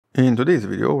In today's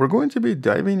video, we're going to be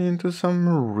diving into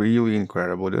some really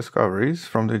incredible discoveries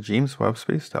from the James Webb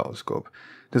Space Telescope.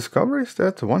 Discoveries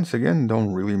that, once again,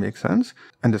 don't really make sense,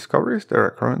 and discoveries that are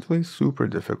currently super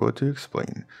difficult to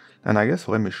explain. And I guess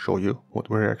let me show you what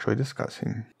we're actually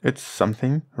discussing. It's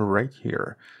something right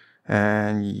here.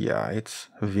 And yeah, it's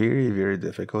very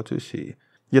difficult to see.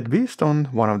 Yet based on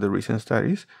one of the recent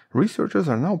studies, researchers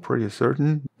are now pretty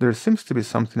certain there seems to be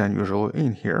something unusual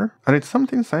in here, and it's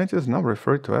something scientists now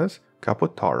refer to as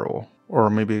Capotauro, or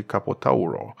maybe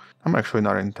Capotauro. I'm actually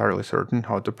not entirely certain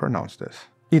how to pronounce this.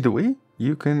 Either way,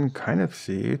 you can kind of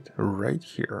see it right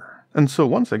here. And so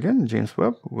once again, James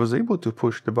Webb was able to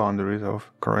push the boundaries of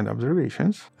current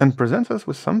observations and presents us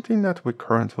with something that we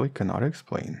currently cannot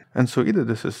explain. And so either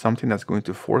this is something that's going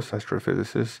to force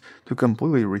astrophysicists to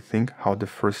completely rethink how the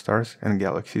first stars and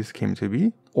galaxies came to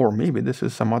be, or maybe this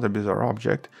is some other bizarre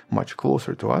object much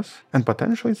closer to us, and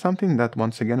potentially something that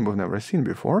once again we've never seen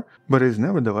before, but is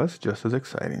nevertheless just as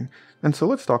exciting. And so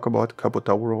let's talk about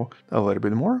Capotauro a little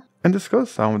bit more, and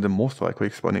discuss some of the most likely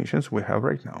explanations we have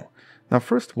right now. Now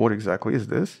first, what exactly is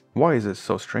this, why is it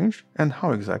so strange, and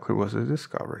how exactly was it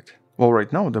discovered? Well,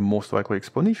 right now the most likely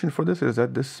explanation for this is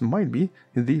that this might be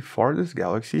the farthest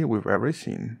galaxy we've ever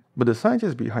seen. But the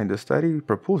scientists behind the study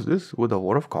proposed this with a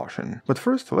lot of caution. But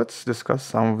first, let's discuss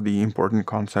some of the important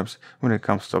concepts when it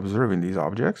comes to observing these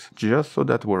objects, just so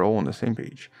that we're all on the same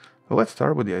page. Let's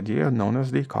start with the idea known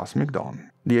as the cosmic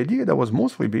dawn. The idea that was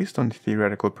mostly based on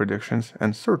theoretical predictions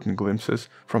and certain glimpses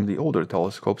from the older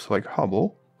telescopes like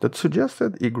Hubble that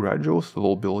suggested a gradual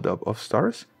slow build-up of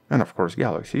stars, and of course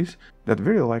galaxies, that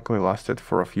very likely lasted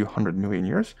for a few 100 million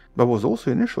years, but was also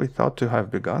initially thought to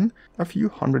have begun a few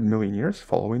 100 million years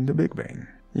following the Big Bang.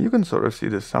 You can sort of see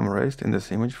this summarized in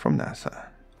this image from NASA.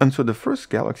 And so the first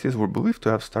galaxies were believed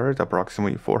to have started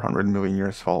approximately 400 million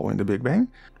years following the Big Bang,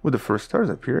 with the first stars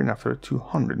appearing after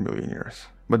 200 million years.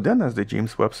 But then as the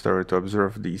James Webb started to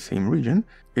observe the same region,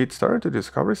 it started to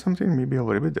discover something maybe a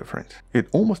little bit different. It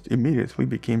almost immediately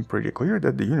became pretty clear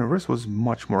that the universe was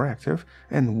much more active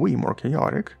and way more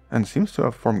chaotic, and seems to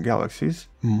have formed galaxies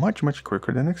much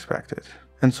quicker than expected.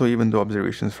 And so even though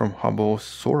observations from Hubble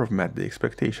sort of met the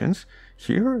expectations,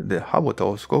 here the Hubble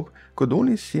telescope could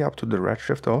only see up to the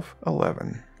redshift of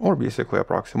 11, or basically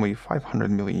approximately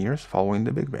 500 million years following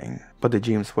the Big Bang. But the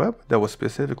James Webb, that was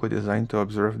specifically designed to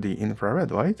observe the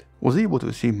infrared light, was able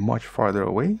to see much farther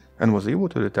away and was able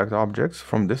to detect objects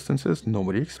from distances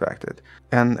nobody expected.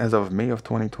 And as of May of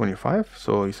 2025,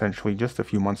 so essentially just a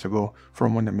few months ago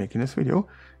from when I'm making this video,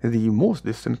 the most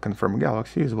distant confirmed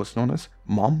galaxy is what's known as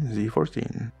MOM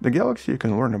Z14. The galaxy you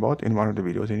can learn about in one of the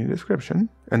videos in the description,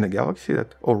 and the galaxy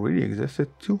that already existed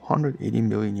 280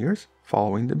 million years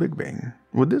following the Big Bang.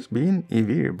 With this being a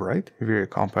very bright, very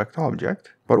compact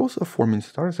object, but also forming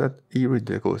stars at a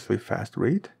ridiculously fast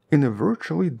rate in a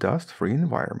virtually dust-free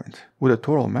environment, with a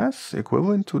total mass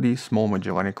equivalent to the Small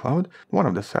Magellanic Cloud, one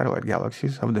of the satellite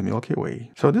galaxies of the Milky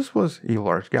Way. So this was a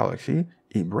large galaxy,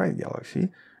 a bright galaxy,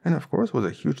 and of course was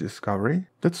a huge discovery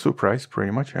that surprised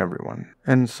pretty much everyone.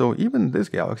 And so even this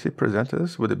galaxy presented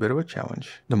us with a bit of a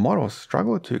challenge. The models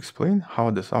struggled to explain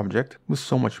how this object with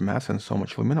so much mass and so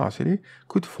much luminosity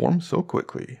could form so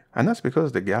quickly. And that's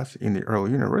because the gas in the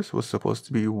early universe was supposed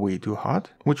to be way too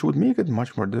hot, which would make it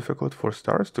much more difficult for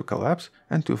stars to collapse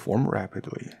and to form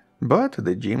rapidly. But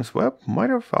the James Webb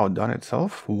might have outdone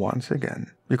itself once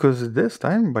again, because this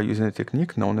time by using a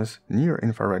technique known as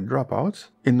near-infrared dropouts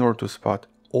in order to spot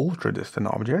ultra-distant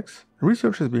objects,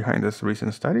 researchers behind this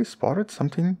recent study spotted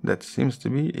something that seems to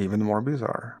be even more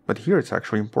bizarre. But here it's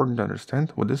actually important to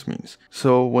understand what this means.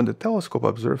 So when the telescope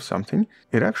observes something,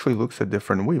 it actually looks at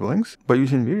different wavelengths by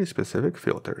using very specific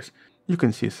filters. You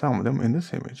can see some of them in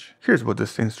this image. Here's what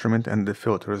this instrument and the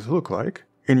filters look like,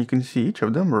 and you can see each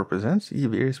of them represents a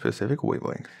very specific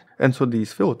wavelength. And so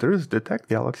these filters detect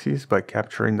galaxies by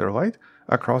capturing their light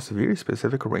across a very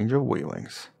specific range of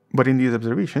wavelengths. But in these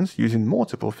observations, using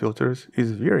multiple filters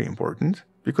is very important,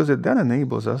 because it then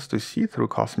enables us to see through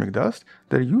cosmic dust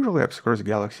that usually obscures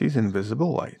galaxies in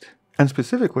visible light. And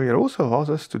specifically, it also allows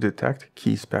us to detect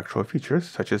key spectral features,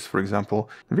 such as, for example,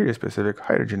 very specific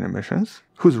hydrogen emissions,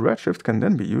 whose redshift can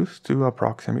then be used to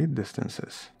approximate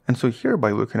distances. And so here,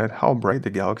 by looking at how bright the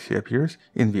galaxy appears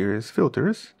in various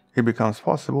filters, it becomes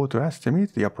possible to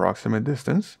estimate the approximate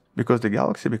distance, because the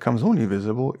galaxy becomes only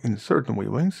visible in certain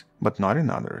wavelengths, but not in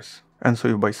others. And so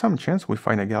if by some chance we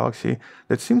find a galaxy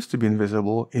that seems to be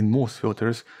invisible in most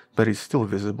filters, but is still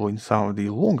visible in some of the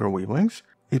longer wavelengths,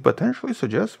 it potentially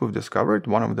suggests we've discovered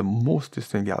one of the most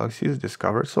distant galaxies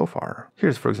discovered so far.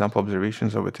 Here's for example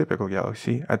observations of a typical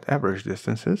galaxy at average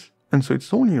distances, and so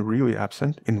it's only really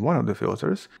absent in one of the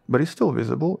filters, but is still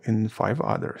visible in 5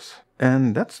 others.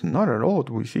 And that's not at all what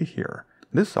we see here.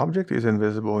 This object is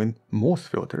invisible in most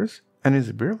filters, and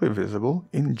is barely visible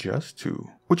in just 2,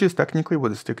 which is technically what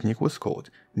this technique was called,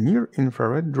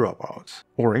 near-infrared dropouts,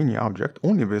 or any object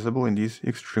only visible in these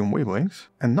extreme wavelengths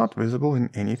and not visible in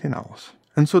anything else.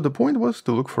 And so the point was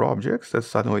to look for objects that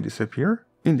suddenly disappear,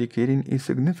 indicating a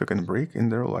significant break in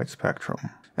their light spectrum.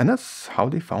 And that's how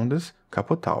they found this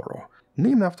Capotauro,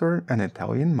 named after an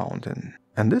Italian mountain.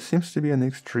 And this seems to be an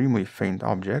extremely faint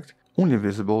object, only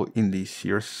visible in the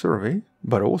Sears survey,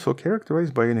 but also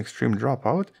characterized by an extreme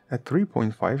dropout at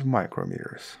 3.5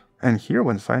 micrometers. And here,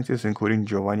 when scientists including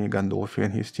Giovanni Gandolfi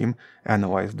and his team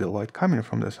analyzed the light coming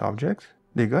from this object,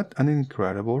 they got an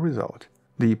incredible result.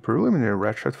 The preliminary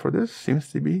redshift for this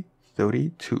seems to be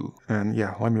 32. And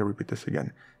yeah, let me repeat this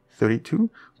again. 32,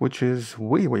 which is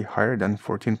way higher than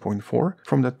 14.4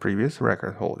 from that previous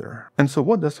record holder. And so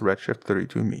what does redshift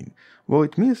 32 mean? Well,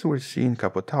 it means we're seeing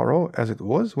Capotauro as it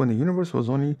was when the universe was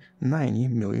only 90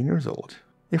 million years old.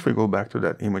 If we go back to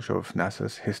that image of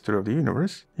NASA's history of the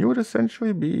universe, you would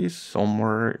essentially be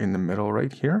somewhere in the middle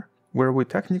right here, where we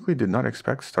technically did not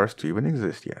expect stars to even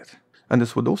exist yet. And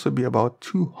this would also be about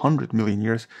 200 million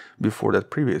years before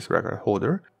that previous record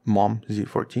holder, MOM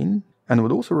Z14, and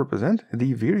would also represent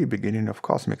the very beginning of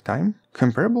cosmic time,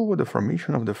 comparable with the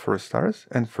formation of the first stars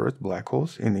and first black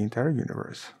holes in the entire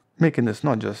universe. Making this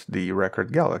not just the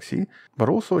record galaxy, but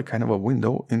also a kind of a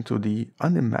window into the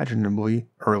unimaginably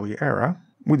early era,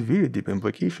 with very deep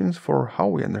implications for how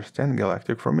we understand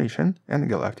galactic formation and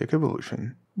galactic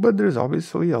evolution. But there's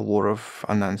obviously a lot of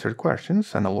unanswered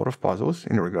questions and a lot of puzzles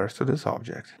in regards to this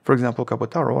object. For example,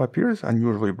 Capotauro appears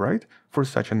unusually bright for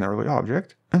such an early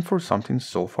object and for something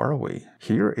so far away.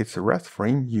 Here, its rest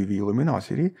frame UV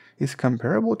luminosity is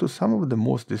comparable to some of the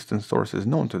most distant sources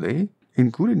known today,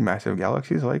 including massive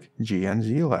galaxies like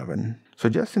GNZ11,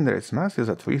 suggesting that its mass is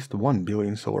at least 1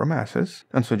 billion solar masses,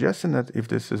 and suggesting that if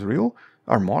this is real,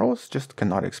 our models just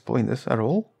cannot explain this at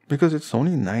all, because it's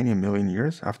only 90 million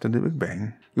years after the Big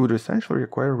Bang. It would essentially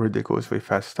require ridiculously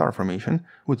fast star formation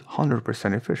with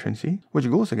 100% efficiency, which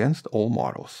goes against all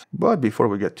models. But before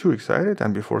we get too excited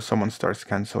and before someone starts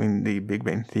cancelling the Big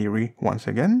Bang theory once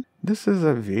again, this is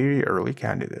a very early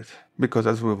candidate. Because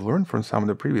as we've learned from some of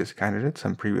the previous candidates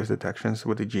and previous detections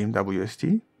with the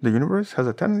JWST, the universe has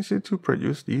a tendency to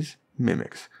produce these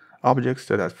mimics, objects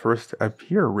that at first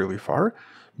appear really far,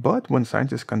 but when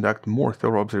scientists conduct more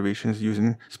thorough observations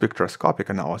using spectroscopic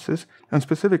analysis and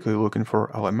specifically looking for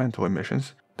elemental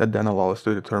emissions that then allow us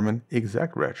to determine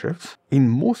exact redshifts, in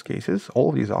most cases all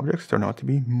of these objects turn out to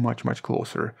be much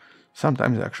closer,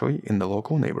 sometimes actually in the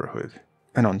local neighborhood.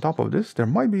 And on top of this, there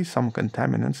might be some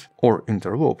contaminants or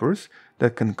interlopers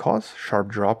that can cause sharp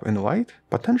drop in light,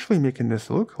 potentially making this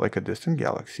look like a distant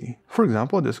galaxy. For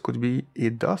example, this could be a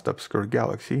dust-obscured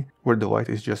galaxy where the light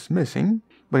is just missing,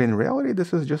 but in reality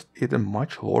this is just at a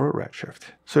much lower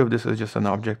redshift. So if this is just an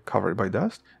object covered by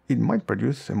dust, it might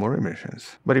produce similar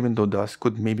emissions. But even though dust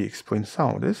could maybe explain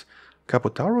some of this,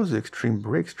 Capotauro's extreme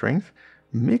break strength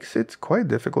makes it quite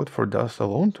difficult for dust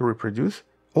alone to reproduce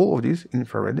all of these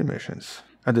infrared emissions.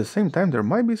 At the same time, there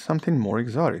might be something more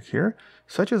exotic here,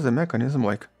 such as a mechanism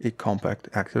like a compact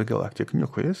active galactic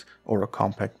nucleus or a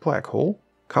compact black hole,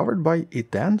 covered by a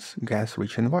dense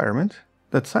gas-rich environment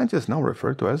that scientists now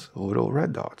refer to as little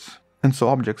red dots. And so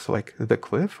objects like the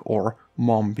cliff or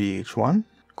MOM BH1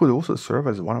 could also serve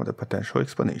as one of the potential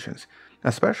explanations,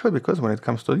 especially because when it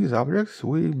comes to these objects,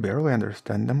 we barely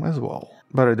understand them as well.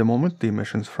 But at the moment, the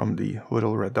emissions from the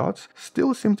little red dots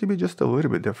still seem to be just a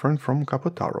little bit different from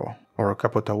Capotauro, or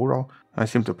Capotauro. I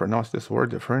seem to pronounce this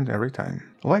word different every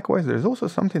time. Likewise, there's also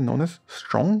something known as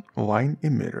strong line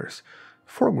emitters,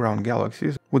 foreground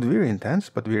galaxies with very intense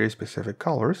but very specific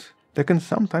colors that can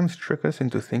sometimes trick us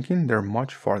into thinking they're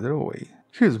much farther away.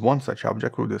 Here's one such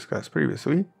object we discussed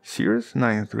previously, Sears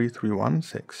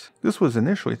 93316. This was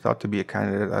initially thought to be a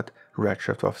candidate at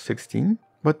redshift of 16,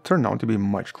 but turned out to be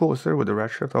much closer with a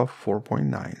redshift of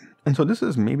 4.9. And so this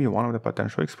is maybe one of the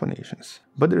potential explanations.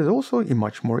 But there is also a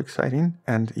much more exciting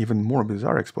and even more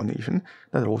bizarre explanation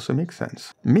that also makes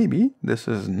sense. Maybe this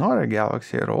is not a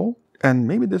galaxy at all, and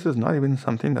maybe this is not even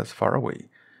something that's far away.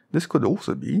 This could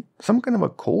also be some kind of a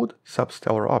cold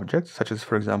substellar object, such as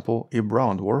for example a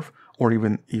brown dwarf or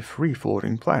even a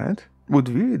free-floating planet, with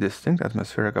very distinct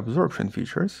atmospheric absorption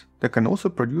features that can also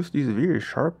produce these very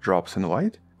sharp drops in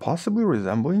light, possibly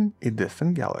resembling a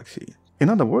distant galaxy. In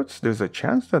other words, there's a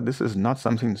chance that this is not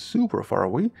something super far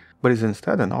away, but is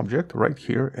instead an object right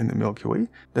here in the Milky Way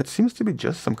that seems to be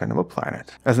just some kind of a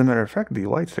planet. As a matter of fact, the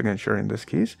light signature in this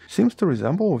case seems to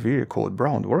resemble very cold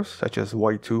brown dwarfs such as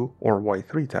Y2 or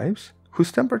Y3 types,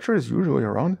 whose temperature is usually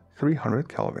around 300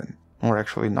 Kelvin. Or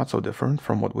actually not so different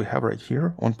from what we have right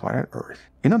here on planet Earth.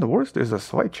 In other words, there's a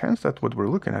slight chance that what we're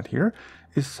looking at here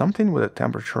is something with a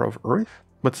temperature of Earth,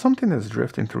 but something that's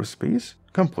drifting through space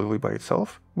completely by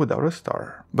itself without a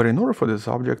star. But in order for this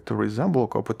object to resemble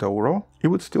Capotauro, it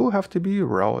would still have to be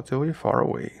relatively far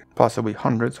away, possibly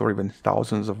hundreds or even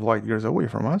thousands of light years away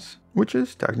from us, which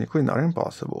is technically not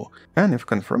impossible. And if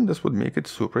confirmed, this would make it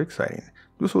super exciting.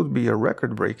 This would be a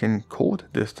record-breaking cold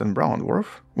distant brown dwarf,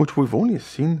 which we've only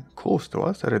seen close to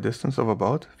us at a distance of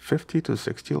about 50 to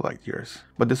 60 light years.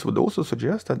 But this would also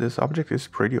suggest that this object is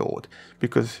pretty old,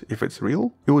 because if it's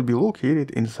real, it would be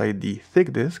located inside the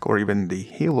thick disk or even the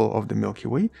halo of the Milky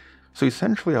Way, so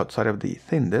essentially outside of the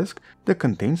thin disk that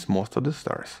contains most of the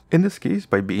stars. In this case,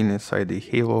 by being inside the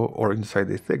halo or inside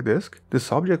the thick disk,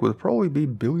 this object would probably be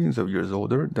billions of years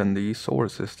older than the solar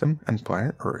system and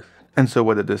planet Earth. And so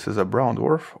whether this is a brown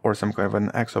dwarf or some kind of an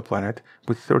exoplanet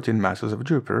with 13 masses of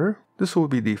Jupiter, this will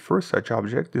be the first such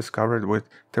object discovered with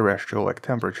terrestrial-like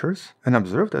temperatures and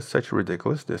observed at such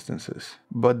ridiculous distances.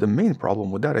 But the main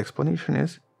problem with that explanation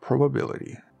is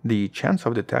probability. The chance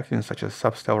of detecting such a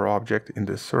substellar object in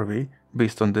this survey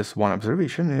based on this one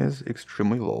observation is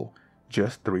extremely low,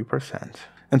 just 3%.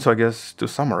 And so I guess to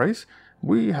summarize,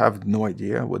 we have no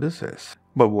idea what this is.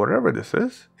 But whatever this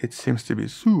is, it seems to be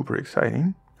super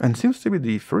exciting and seems to be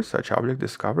the first such object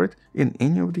discovered in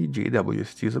any of the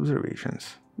JWST's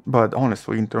observations. But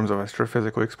honestly, in terms of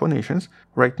astrophysical explanations,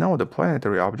 right now the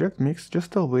planetary object makes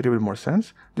just a little bit more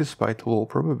sense despite low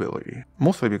probability.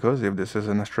 Mostly because if this is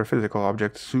an astrophysical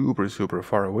object super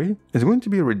far away, it's going to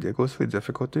be ridiculously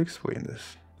difficult to explain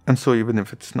this. And so even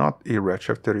if it's not a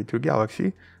Redshift 32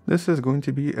 galaxy, this is going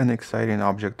to be an exciting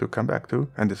object to come back to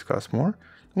and discuss more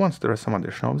once there are some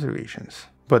additional observations.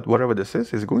 But whatever this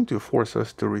is going to force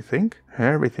us to rethink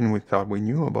everything we thought we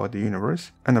knew about the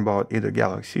universe and about either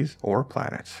galaxies or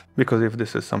planets. Because if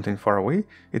this is something far away,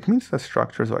 it means that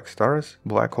structures like stars,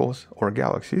 black holes, or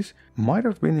galaxies might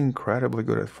have been incredibly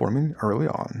good at forming early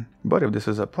on. But if this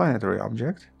is a planetary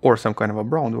object, or some kind of a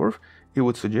brown dwarf, it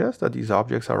would suggest that these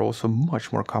objects are also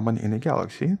much more common in a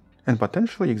galaxy, and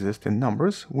potentially exist in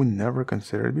numbers we never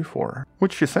considered before.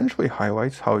 Which essentially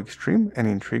highlights how extreme and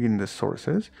intriguing this source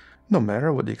is, no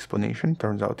matter what the explanation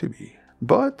turns out to be.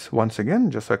 But, once again,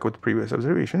 just like with previous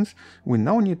observations, we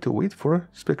now need to wait for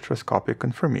spectroscopic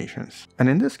confirmations. And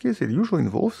in this case, it usually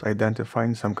involves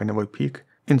identifying some kind of a peak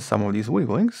in some of these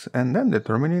wavelengths and then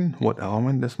determining what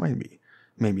element this might be.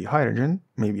 Maybe hydrogen,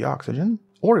 maybe oxygen,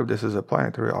 or if this is a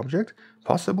planetary object,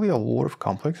 possibly a lot of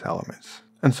complex elements.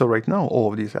 And so right now,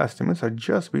 all of these estimates are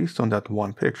just based on that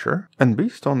one picture, and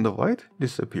based on the light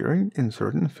disappearing in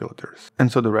certain filters.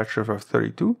 And so the redshift of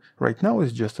 32 right now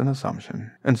is just an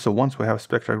assumption. And so once we have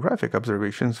spectrographic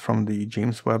observations from the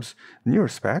James Webb's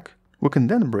NIRS, we can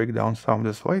then break down some of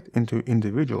this light into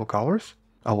individual colors,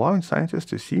 allowing scientists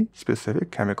to see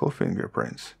specific chemical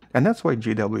fingerprints. And that's why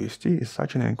JWST is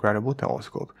such an incredible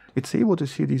telescope. It's able to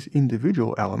see these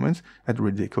individual elements at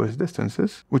ridiculous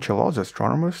distances, which allows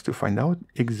astronomers to find out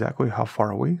exactly how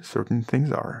far away certain things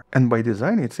are. And by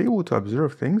design, it's able to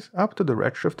observe things up to the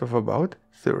redshift of about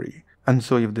 30. And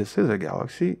so if this is a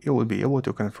galaxy, it will be able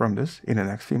to confirm this in the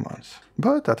next few months.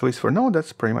 But at least for now,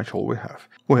 that's pretty much all we have.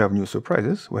 We have new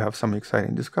surprises, we have some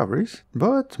exciting discoveries,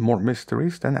 but more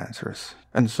mysteries than answers.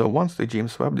 And so once the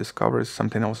James Webb discovers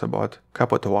something else about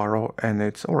Capotauro and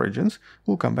its origins,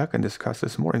 we'll come back and discuss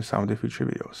this more in some of the future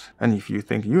videos. And if you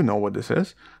think you know what this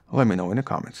is, let me know in the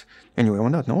comments. Anyway,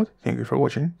 on that note, thank you for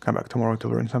watching, come back tomorrow to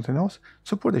learn something else,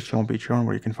 support this channel on Patreon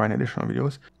where you can find additional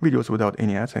videos without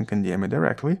any ads and can DM me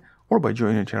directly, or by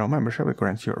joining the channel membership that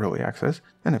grants you early access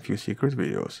and a few secret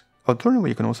videos. Alternatively,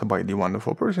 you can also buy the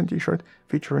Wonderful Person t-shirt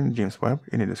featuring James Webb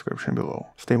in the description below.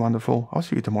 Stay wonderful, I'll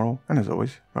see you tomorrow, and as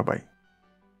always, bye bye.